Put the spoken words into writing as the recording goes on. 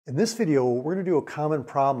In this video, we're going to do a common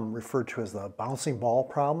problem referred to as the bouncing ball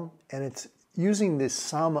problem, and it's using the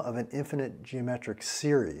sum of an infinite geometric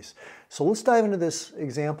series. So let's dive into this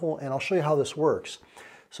example and I'll show you how this works.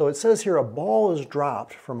 So it says here a ball is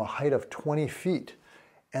dropped from a height of 20 feet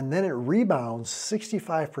and then it rebounds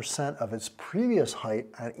 65% of its previous height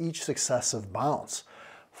on each successive bounce.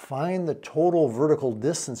 Find the total vertical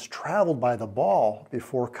distance traveled by the ball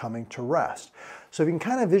before coming to rest. So if you can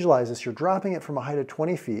kind of visualize this, you're dropping it from a height of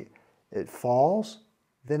 20 feet, it falls,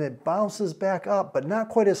 then it bounces back up, but not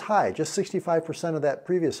quite as high, just 65% of that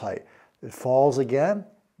previous height. It falls again,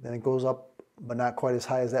 then it goes up, but not quite as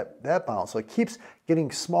high as that bounce. So it keeps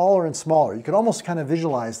getting smaller and smaller. You could almost kind of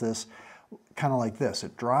visualize this kind of like this.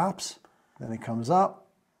 It drops, then it comes up,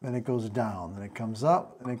 then it goes down, then it comes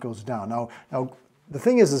up, and it goes down. Now the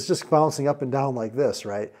thing is, it's just bouncing up and down like this,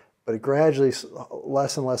 right? But it gradually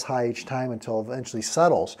less and less high each time until it eventually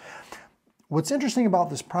settles. What's interesting about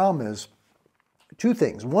this problem is two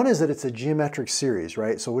things. One is that it's a geometric series,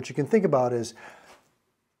 right? So what you can think about is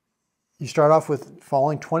you start off with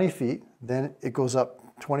falling 20 feet, then it goes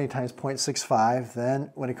up 20 times 0.65, then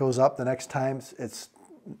when it goes up the next time it's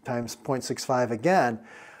times 0.65 again.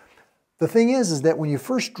 The thing is that when you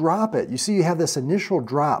first drop it, you see you have this initial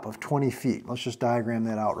drop of 20 feet. Let's just diagram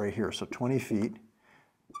that out right here. So 20 feet.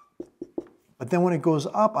 But then when it goes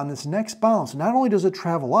up on this next bounce, not only does it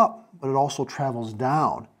travel up, but it also travels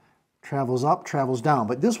down. Travels up, travels down.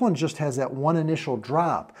 But this one just has that one initial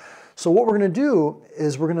drop. So what we're going to do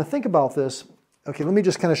is we're going to think about this. Okay, let me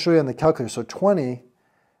just kind of show you on the calculator. So 20,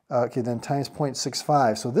 okay, then times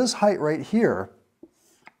 0.65. So this height right here,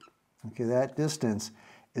 okay, that distance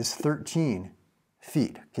is 13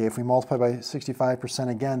 feet. Okay, if we multiply by 65%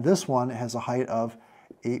 again, this one has a height of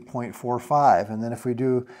 8.45. And then if we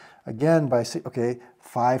do again by, okay,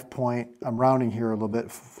 I'm rounding here a little bit,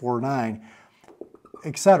 49,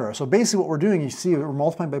 etc. So basically what we're doing, you see we're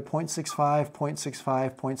multiplying by 0.65,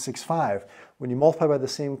 0.65, 0.65. When you multiply by the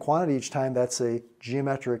same quantity each time, that's a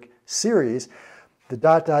geometric series. The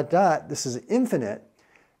dot, dot, dot, this is infinite.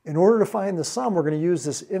 In order to find the sum, we're going to use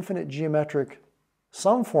this infinite geometric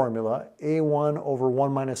sum formula, a1 over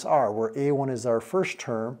 1 minus r, where a1 is our first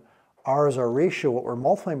term, r is our ratio, what we're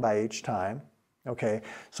multiplying by each time. Okay,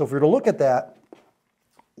 so if we were to look at that,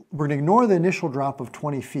 we're going to ignore the initial drop of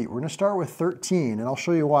 20 feet. We're going to start with 13, and I'll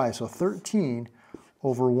show you why. So 13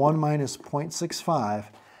 over 1 minus 0.65,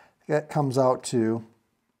 that comes out to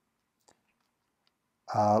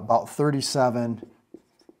about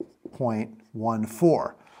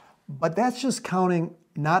 37.14. But that's just counting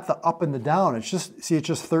not the up and the down. It's just, see, it's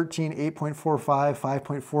just 13, 8.45,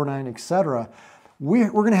 5.49, etc. We're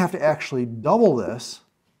going to have to actually double this,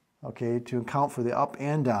 okay, to account for the up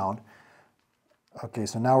and down. Okay,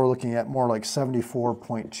 so now we're looking at more like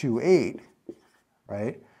 74.28,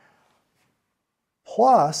 right?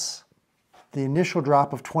 Plus the initial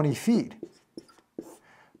drop of 20 feet.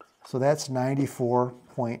 So that's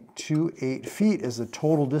 94.28 feet is the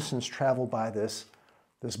total distance traveled by this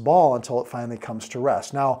ball until it finally comes to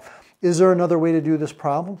rest. Now, is there another way to do this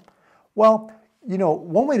problem? Well, you know,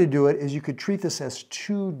 one way to do it is you could treat this as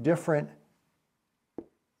two different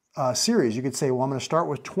series. You could say, well, I'm going to start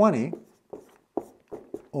with 20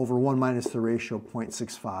 over 1 minus the ratio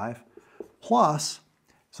 0.65 plus,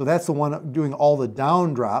 so that's the one doing all the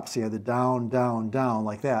down drops. You have the down, down, down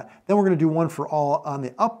like that. Then we're going to do one for all on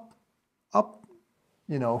the up,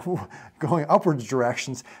 you know, going upwards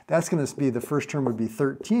directions. That's going to be, the first term would be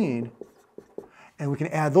 13. And we can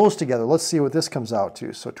add those together. Let's see what this comes out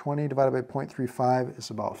to. So 20 divided by 0.35 is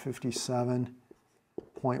about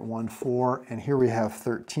 57.14. And here we have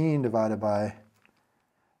 13 divided by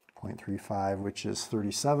 0.35, which is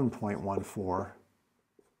 37.14.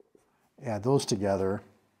 Add those together,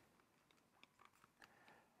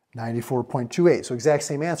 94.28. So exact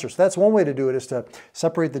same answer. So that's one way to do it, is to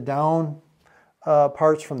separate the down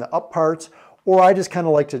parts from the up parts. Or I just kind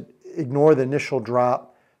of like to ignore the initial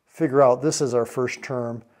drop, figure out this is our first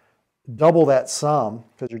term, double that sum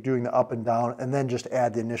because you're doing the up and down, and then just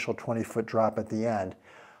add the initial 20-foot drop at the end.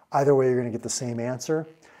 Either way, you're going to get the same answer.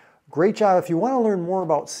 Great job. If you want to learn more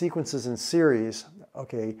about sequences and series,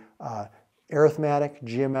 okay, arithmetic,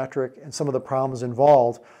 geometric, and some of the problems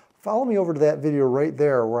involved, follow me over to that video right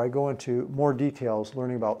there where I go into more details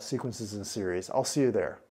learning about sequences and series. I'll see you there.